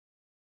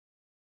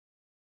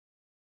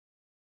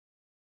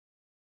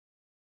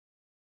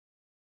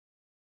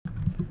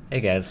Hey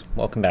guys,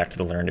 welcome back to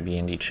the Learn to Be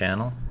Indie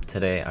channel.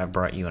 Today I've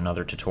brought you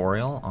another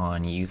tutorial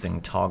on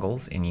using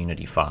toggles in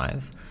Unity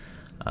 5.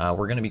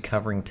 We're going to be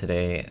covering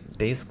today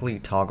basically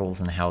toggles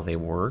and how they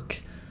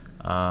work,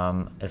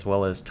 as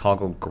well as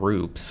toggle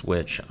groups,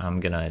 which I'm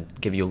going to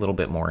give you a little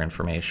bit more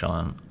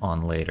information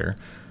on later,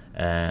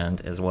 and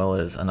as well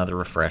as another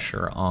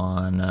refresher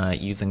on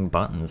using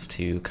buttons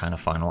to kind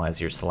of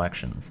finalize your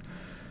selections.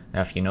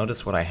 Now if you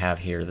notice what I have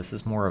here, this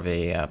is more of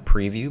a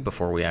preview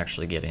before we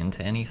actually get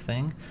into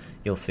anything.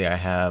 You'll see I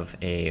have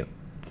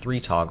three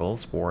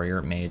toggles,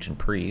 Warrior, Mage, and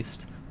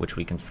Priest, which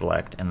we can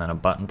select, and then a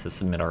button to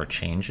submit our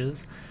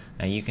changes.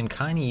 Now you can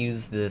kind of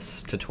use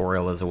this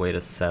tutorial as a way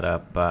to set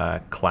up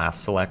class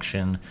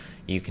selection.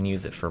 You can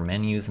use it for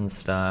menus and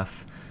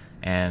stuff,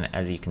 and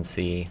as you can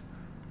see,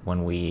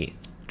 when we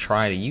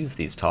try to use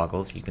these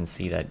toggles, you can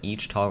see that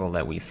each toggle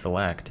that we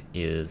select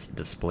is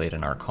displayed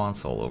in our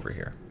console over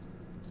here.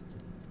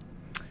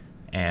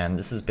 And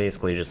this is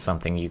basically just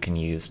something you can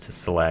use to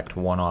select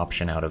one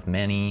option out of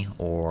many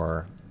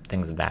or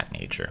things of that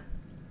nature.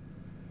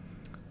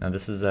 Now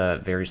this is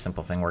a very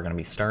simple thing we're going to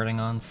be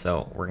starting on,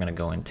 so we're going to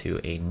go into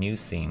a new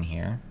scene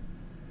here.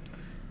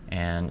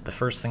 And the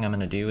first thing I'm going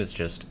to do is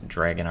just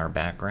drag in our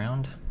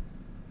background,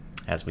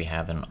 as we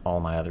have in all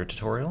my other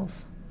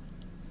tutorials.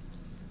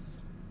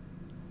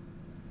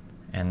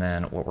 And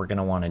then what we're going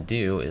to want to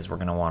do is we're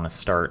going to want to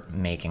start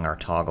making our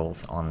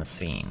toggles on the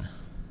scene.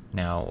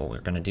 Now what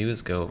we're going to do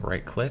is go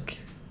right click,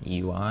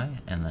 UI,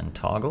 and then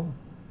toggle.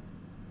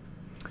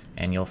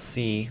 And you'll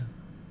see,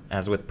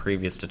 as with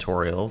previous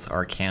tutorials,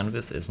 our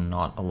canvas is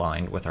not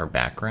aligned with our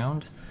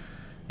background.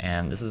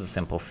 And this is a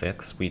simple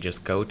fix. We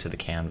just go to the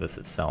canvas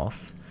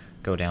itself,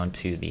 go down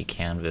to the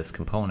canvas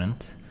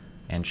component,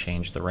 and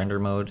change the render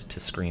mode to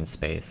screen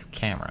space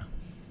camera.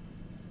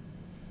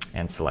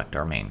 And select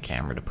our main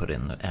camera to put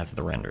in as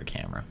the render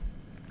camera.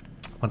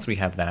 Once we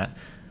have that,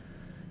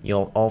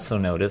 you'll also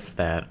notice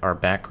that our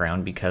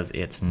background, because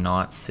it's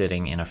not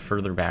sitting in a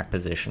further back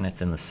position,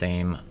 it's in the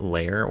same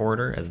layer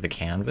order as the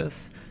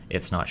canvas,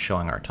 it's not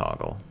showing our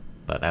toggle.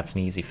 But that's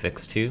an easy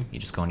fix too. You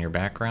just go in your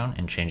background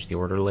and change the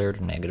order layer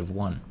to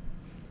 -1.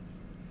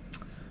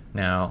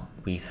 Now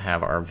we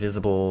have our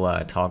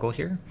visible toggle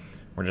here.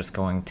 We're just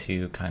going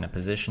to kind of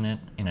position it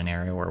in an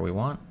area where we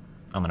want.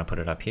 I'm going to put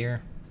it up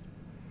here.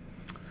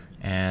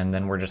 And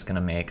then we're just going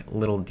to make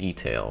little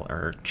detail,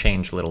 or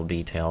change little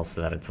details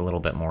so that it's a little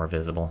bit more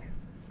visible.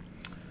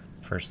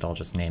 First I'll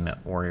just name it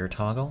Warrior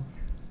Toggle.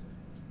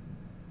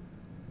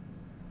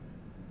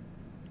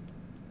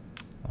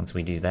 Once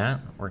we do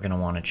that, we're going to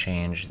want to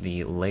change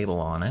the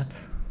label on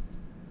it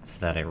so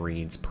that it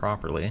reads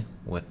properly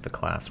with the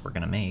class we're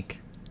going to make.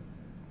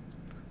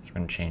 So we're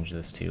going to change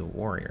this to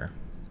Warrior.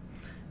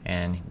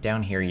 And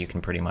down here you can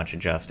pretty much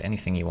adjust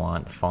anything you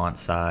want, the font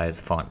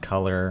size, font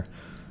color,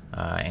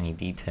 any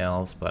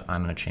details, but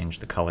I'm going to change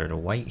the color to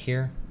white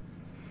here,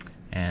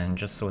 and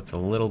just so it's a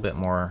little bit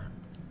more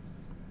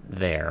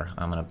there,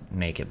 I'm going to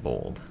make it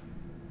bold.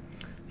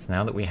 So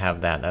now that we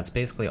have that, that's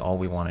basically all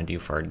we want to do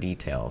for our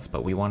details,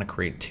 but we want to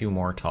create two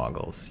more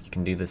toggles. You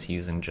can do this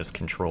using just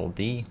Control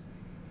D.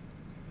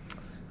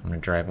 I'm going to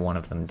drag one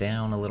of them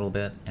down a little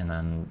bit, and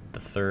then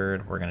the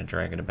third, we're going to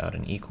drag it about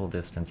an equal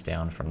distance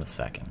down from the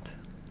second.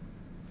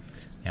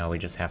 Now we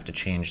just have to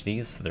change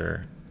these so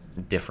they're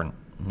different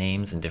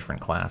names and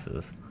different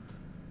classes.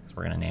 So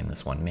we're going to name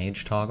this one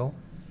Mage Toggle,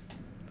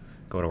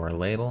 go to our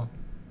label,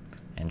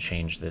 and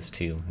change this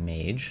to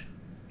Mage.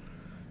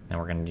 Then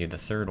we're going to do the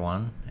third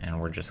one,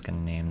 and we're just going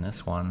to name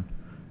this one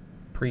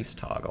Priest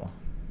Toggle.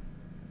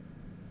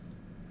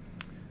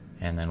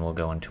 And then we'll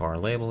go into our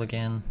label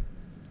again,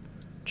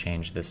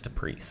 change this to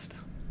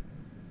Priest.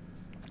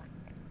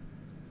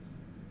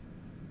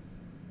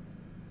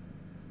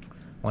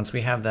 Once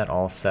we have that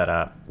all set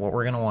up, what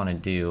we're going to want to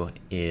do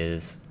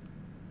is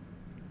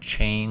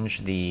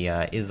change the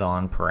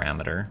isOn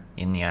parameter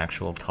in the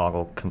actual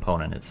toggle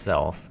component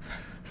itself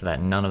so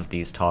that none of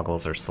these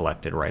toggles are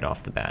selected right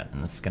off the bat, and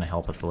this is going to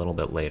help us a little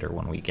bit later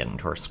when we get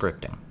into our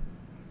scripting.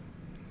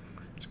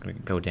 So we're going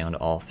to go down to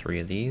all three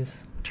of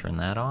these, turn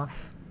that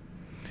off,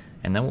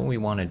 and then what we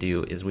want to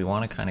do is we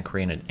want to kind of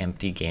create an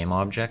empty game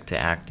object to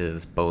act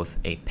as both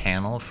a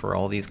panel for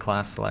all these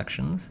class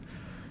selections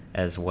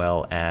as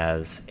well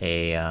as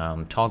a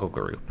toggle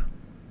group.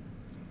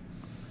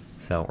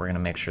 So we're going to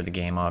make sure the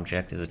game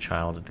object is a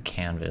child of the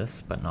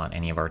canvas, but not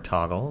any of our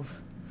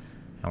toggles.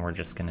 And we're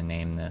just going to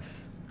name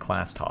this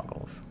class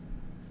toggles.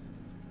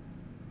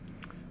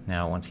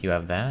 Now once you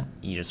have that,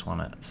 you just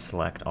want to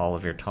select all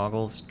of your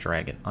toggles,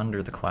 drag it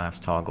under the class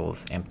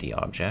toggles empty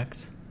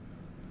object.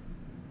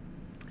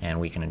 And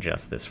we can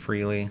adjust this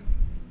freely,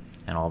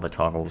 and all the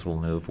toggles will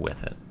move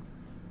with it.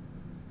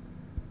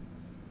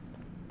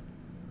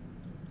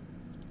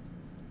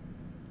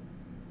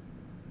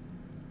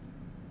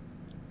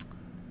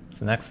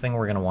 So the next thing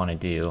we're going to want to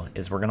do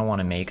is we're going to want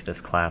to make this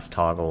class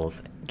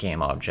toggles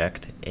game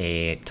object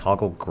a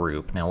toggle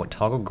group. Now what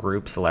toggle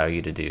groups allow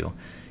you to do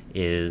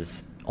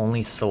is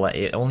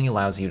it only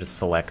allows you to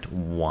select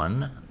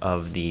one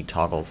of the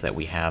toggles that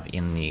we have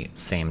in the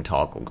same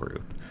toggle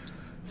group.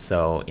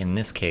 So in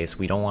this case,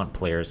 we don't want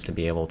players to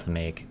be able to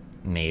make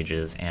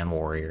mages and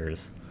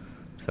warriors.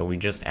 So we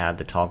just add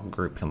the toggle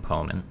group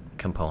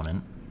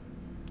component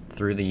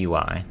through the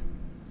UI.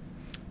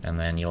 And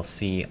then you'll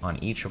see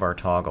on each of our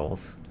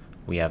toggles,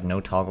 we have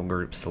no toggle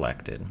group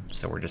selected.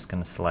 So we're just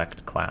going to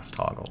select class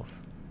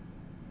toggles.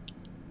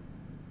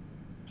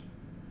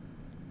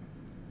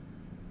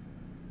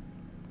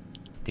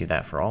 Do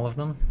that for all of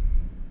them.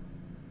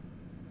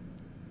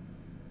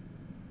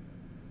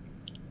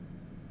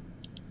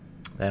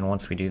 Then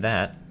once we do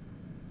that,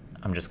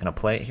 I'm just going to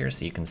play it here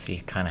so you can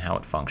see kind of how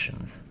it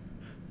functions.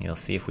 You'll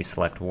see if we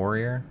select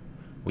warrior,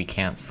 we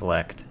can't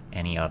select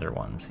any other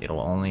ones. It'll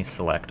only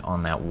select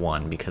on that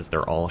one because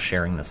they're all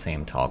sharing the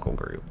same toggle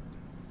group.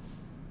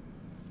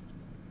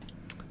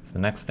 So the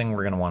next thing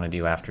we're going to want to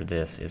do after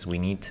this is we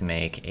need to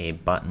make a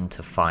button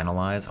to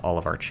finalize all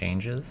of our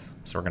changes.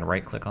 So we're going to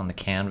right click on the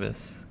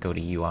canvas, go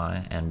to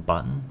UI and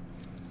button,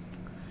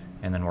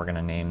 and then we're going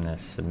to name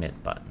this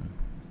submit button.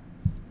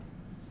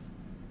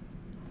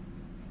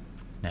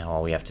 Now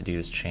all we have to do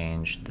is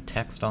change the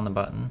text on the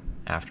button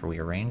after we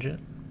arrange it.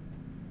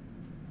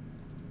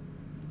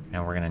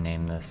 And we're going to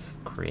name this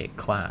create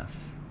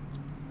class.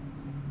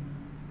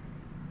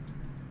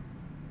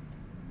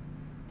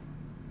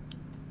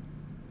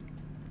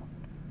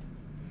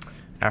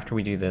 After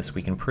we do this,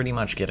 we can pretty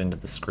much get into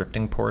the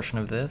scripting portion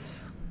of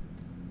this,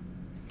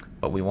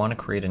 but we want to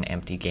create an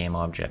empty game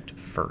object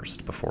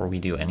first before we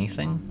do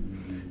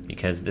anything,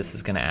 because this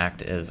is going to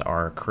act as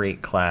our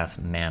create class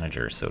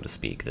manager, so to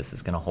speak. This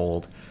is going to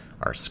hold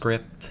our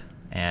script,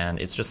 and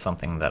it's just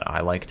something that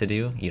I like to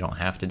do. You don't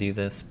have to do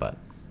this, but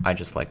I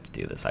just like to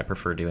do this. I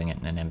prefer doing it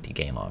in an empty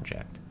game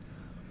object.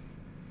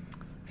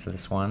 So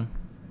this one,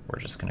 we're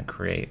just going to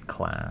create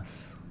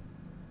class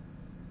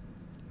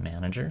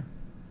manager.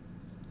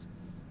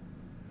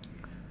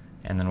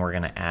 And then we're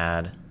going to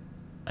add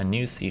a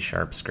new C#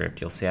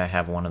 script. You'll see I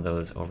have one of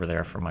those over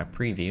there for my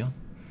preview.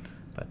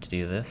 But to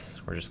do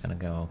this, we're just going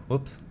to go,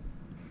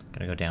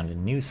 down to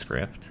new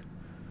script,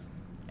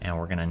 and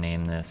we're going to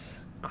name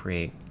this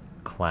create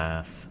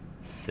class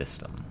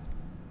system.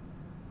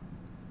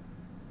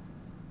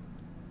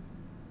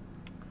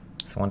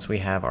 So once we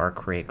have our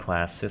create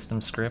class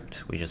system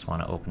script, we just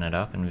want to open it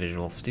up in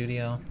Visual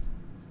Studio.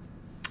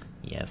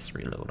 Yes,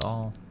 reload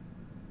all.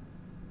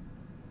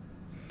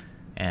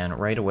 And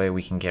right away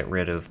we can get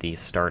rid of the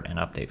start and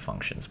update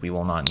functions. We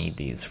will not need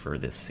these for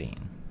this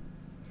scene.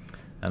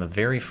 Now the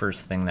very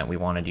first thing that we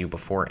want to do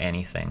before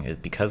anything is,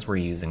 because we're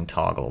using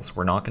toggles,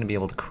 we're not going to be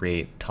able to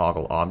create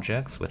toggle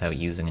objects without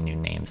using a new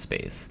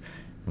namespace.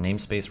 The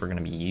namespace we're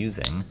going to be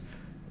using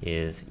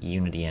is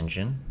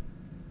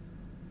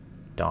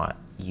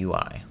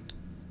UnityEngine.UI.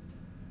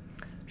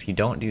 If you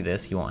don't do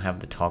this, you won't have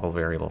the toggle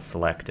variable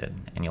selected,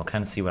 and you'll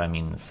kind of see what I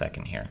mean in a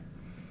second here.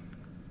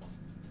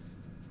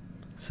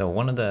 So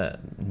one of the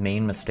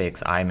main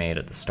mistakes I made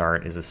at the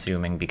start is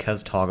assuming,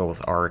 because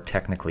toggles are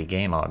technically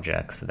game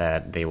objects,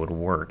 that they would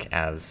work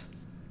as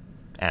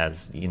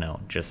you know,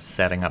 just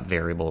setting up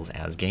variables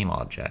as game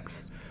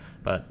objects.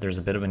 But there's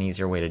a bit of an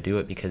easier way to do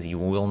it, because you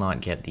will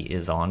not get the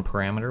isOn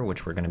parameter,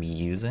 which we're going to be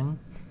using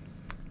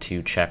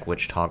to check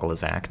which toggle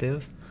is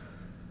active.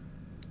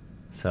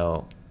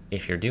 So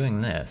if you're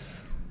doing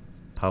this,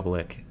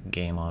 public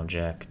game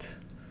object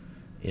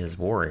is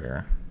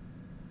warrior,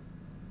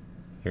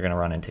 you're going to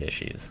run into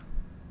issues.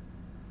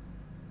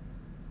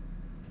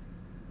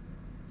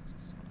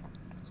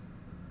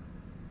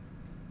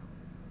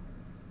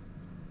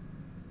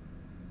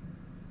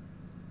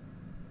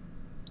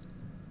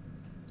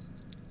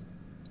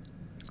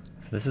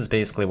 So this is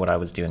basically what I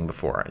was doing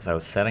before, is I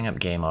was setting up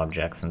game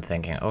objects and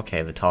thinking,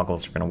 okay, the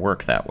toggles are going to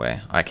work that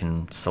way. I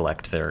can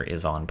select their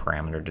isOn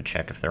parameter to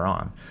check if they're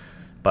on.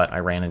 But I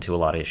ran into a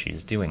lot of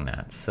issues doing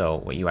that. So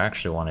what you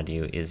actually want to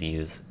do is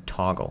use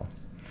toggle.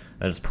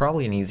 There's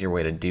probably an easier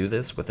way to do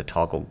this with a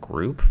toggle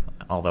group,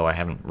 although I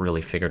haven't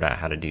really figured out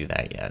how to do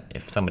that yet.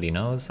 If somebody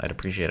knows, I'd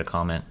appreciate a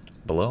comment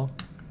below,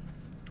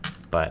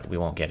 but we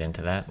won't get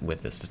into that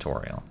with this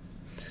tutorial.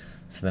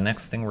 So the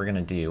next thing we're going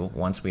to do,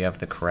 once we have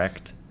the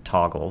correct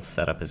toggles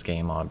set up as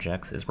game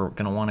objects, is we're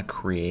going to want to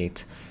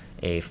create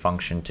a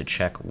function to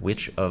check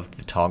which of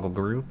the toggle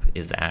group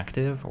is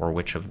active, or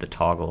which of the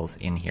toggles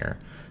in here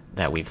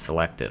that we've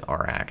selected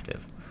are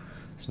active.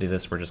 So to do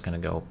this, we're just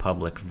going to go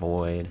public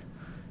void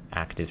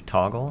active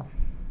toggle,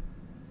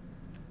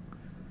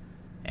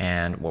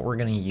 and what we're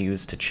going to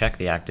use to check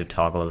the active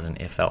toggle is an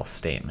if-else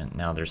statement.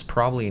 Now there's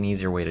probably an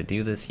easier way to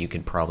do this. You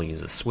could probably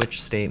use a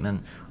switch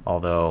statement,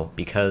 although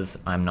because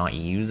I'm not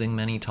using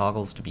many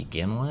toggles to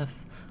begin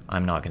with,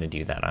 I'm not going to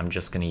do that. I'm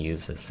just going to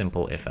use a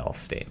simple if-else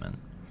statement.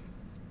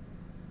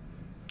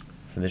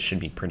 So this should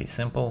be pretty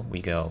simple.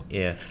 We go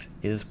if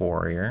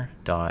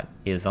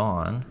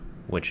isWarrior.isOn,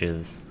 which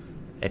is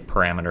a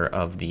parameter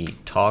of the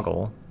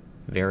toggle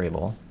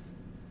variable,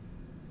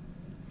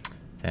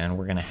 then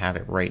we're going to have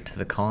it write to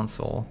the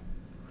console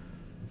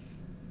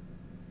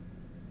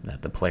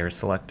that the player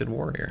selected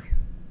warrior.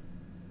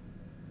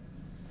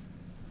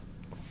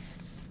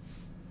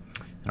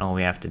 And all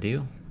we have to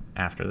do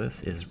after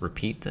this is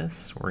repeat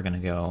this. We're going to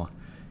go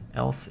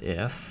else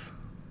if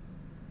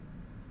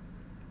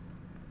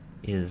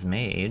is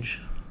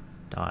mage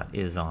dot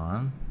is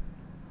on.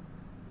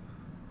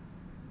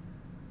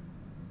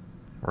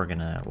 We're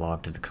gonna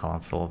log to the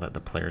console that the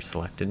player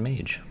selected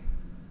mage.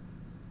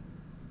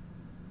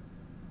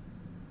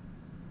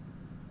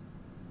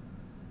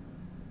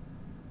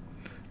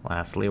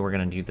 Lastly, we're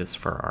going to do this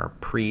for our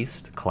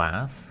priest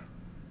class,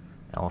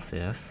 else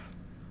if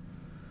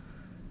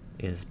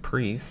is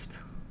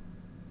priest.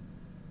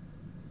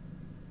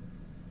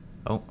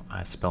 Oh,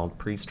 I spelled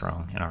priest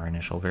wrong in our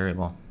initial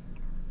variable.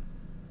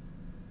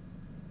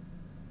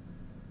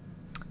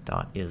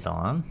 Dot is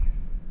on.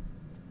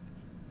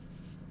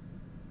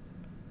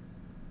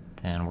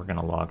 Then we're going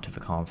to log to the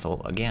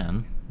console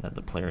again that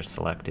the player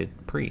selected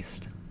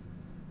priest.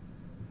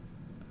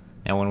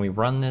 Now when we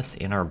run this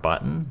in our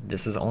button,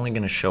 this is only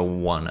going to show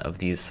one of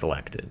these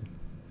selected.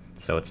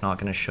 So it's not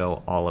going to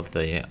show all of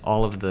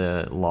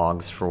the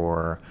logs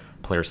for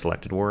player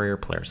selected warrior,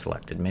 player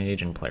selected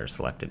mage, and player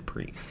selected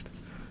priest.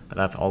 But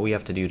that's all we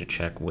have to do to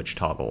check which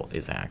toggle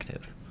is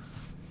active.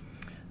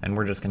 And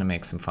we're just going to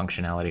make some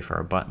functionality for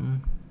our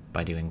button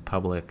by doing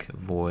public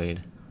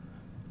void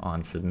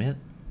on submit.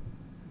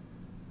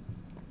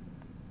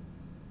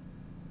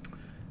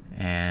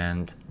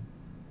 And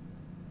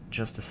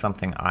just as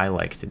something I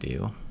like to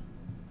do,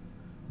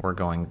 we're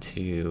going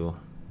to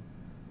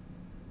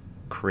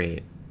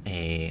create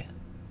a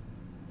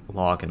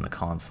log in the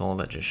console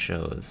that just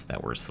shows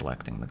that we're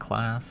selecting the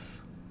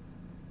class.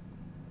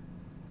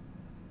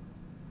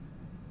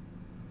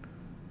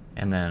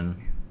 And then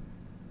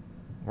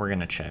we're going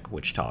to check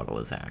which toggle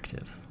is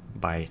active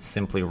by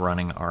simply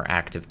running our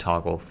active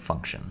toggle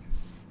function.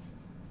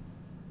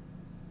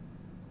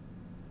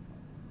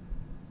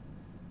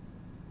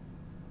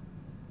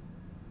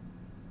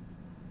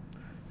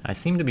 I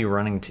seem to be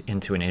running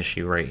into an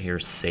issue right here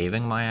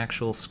saving my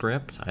actual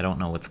script. I don't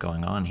know what's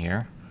going on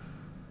here,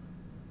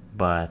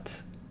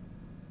 but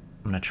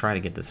I'm going to try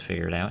to get this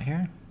figured out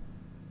here.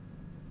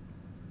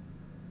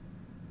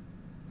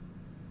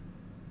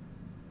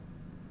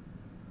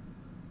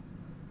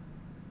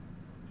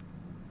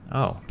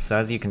 Oh, so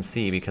as you can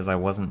see, because I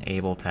wasn't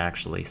able to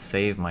actually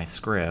save my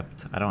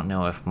script, I don't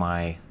know if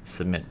my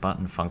submit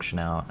button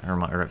functionality,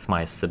 or if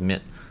my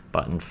submit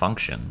button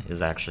function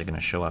is actually going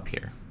to show up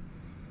here.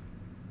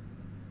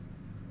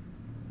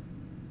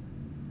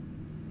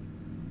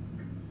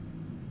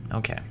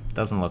 Okay,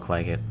 doesn't look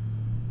like it.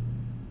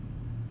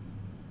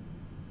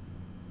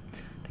 I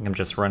think I'm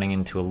just running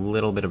into a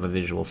little bit of a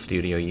Visual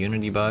Studio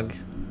Unity bug.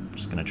 I'm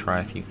just going to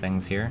try a few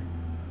things here.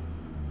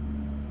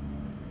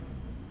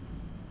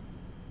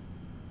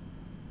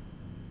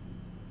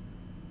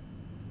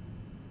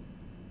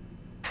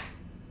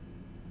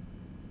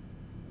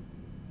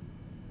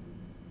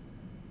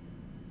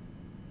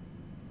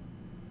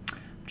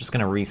 I'm just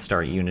going to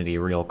restart Unity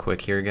real quick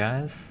here,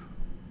 guys.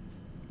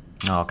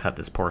 I'll cut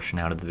this portion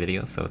out of the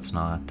video so it's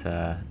not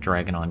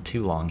dragging on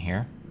too long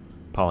here.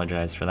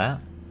 Apologize for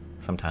that.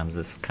 Sometimes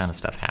this kind of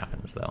stuff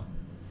happens, though.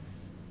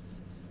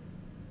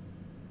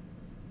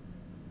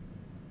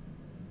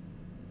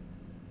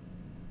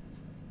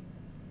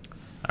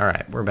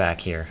 Alright, we're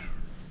back here.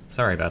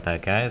 Sorry about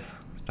that,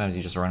 guys. Sometimes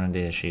you just run into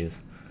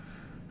issues.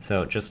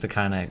 So just to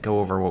kind of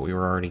go over what we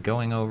were already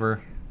going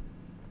over,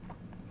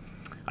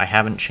 I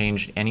haven't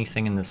changed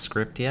anything in the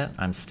script yet.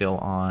 I'm still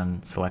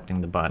on selecting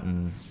the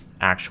button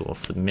actual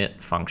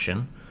submit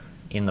function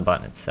in the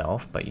button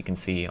itself, but you can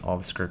see all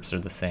the scripts are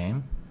the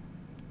same,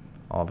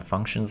 all the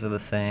functions are the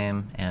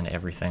same, and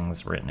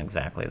everything's written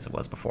exactly as it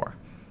was before.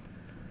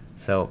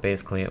 So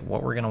basically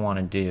what we're going to want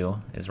to do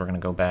is we're going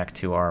to go back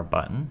to our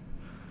button,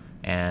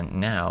 and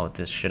now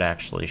this should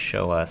actually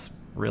show us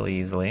really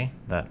easily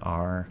that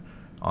our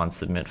on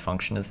submit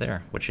function is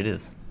there, which it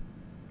is.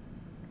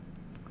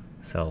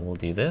 So we'll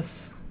do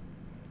this.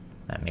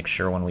 That makes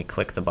sure when we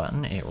click the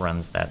button it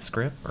runs that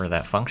script or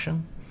that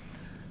function.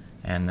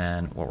 And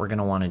then what we're going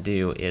to want to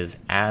do is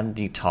add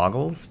the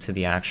toggles to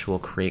the actual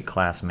create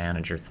class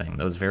manager thing.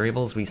 Those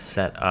variables we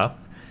set up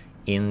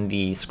in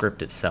the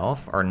script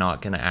itself are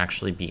not going to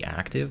actually be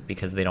active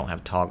because they don't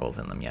have toggles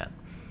in them yet.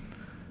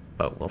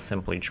 But we'll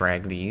simply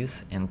drag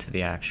these into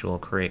the actual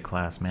create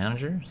class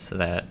manager so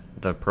that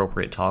the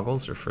appropriate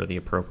toggles are for the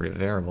appropriate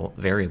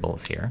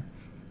variables here.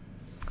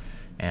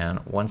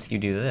 And once you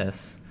do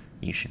this,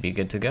 you should be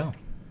good to go.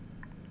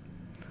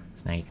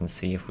 So now you can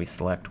see if we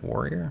select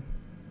warrior,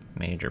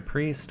 mage, or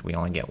priest, we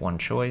only get one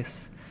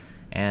choice,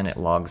 and it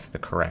logs the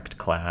correct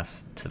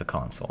class to the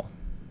console.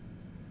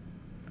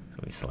 So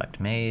we select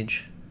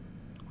mage,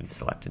 we've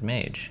selected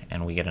mage,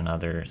 and we get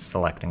another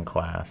selecting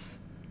class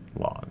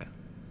log.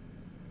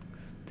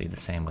 Do the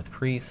same with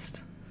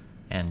priest,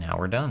 and now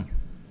we're done.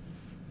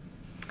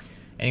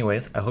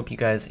 Anyways, I hope you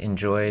guys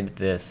enjoyed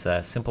this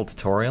simple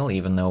tutorial,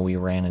 even though we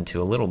ran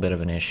into a little bit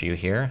of an issue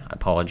here. I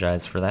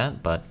apologize for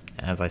that, but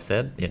as I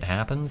said, it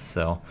happens.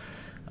 So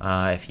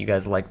if you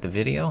guys liked the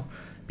video,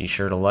 be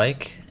sure to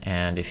like,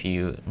 and if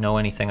you know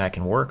anything I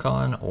can work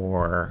on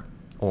or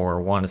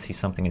want to see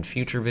something in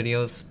future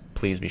videos,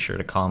 please be sure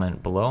to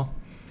comment below.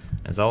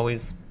 As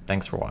always,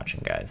 thanks for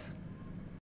watching, guys.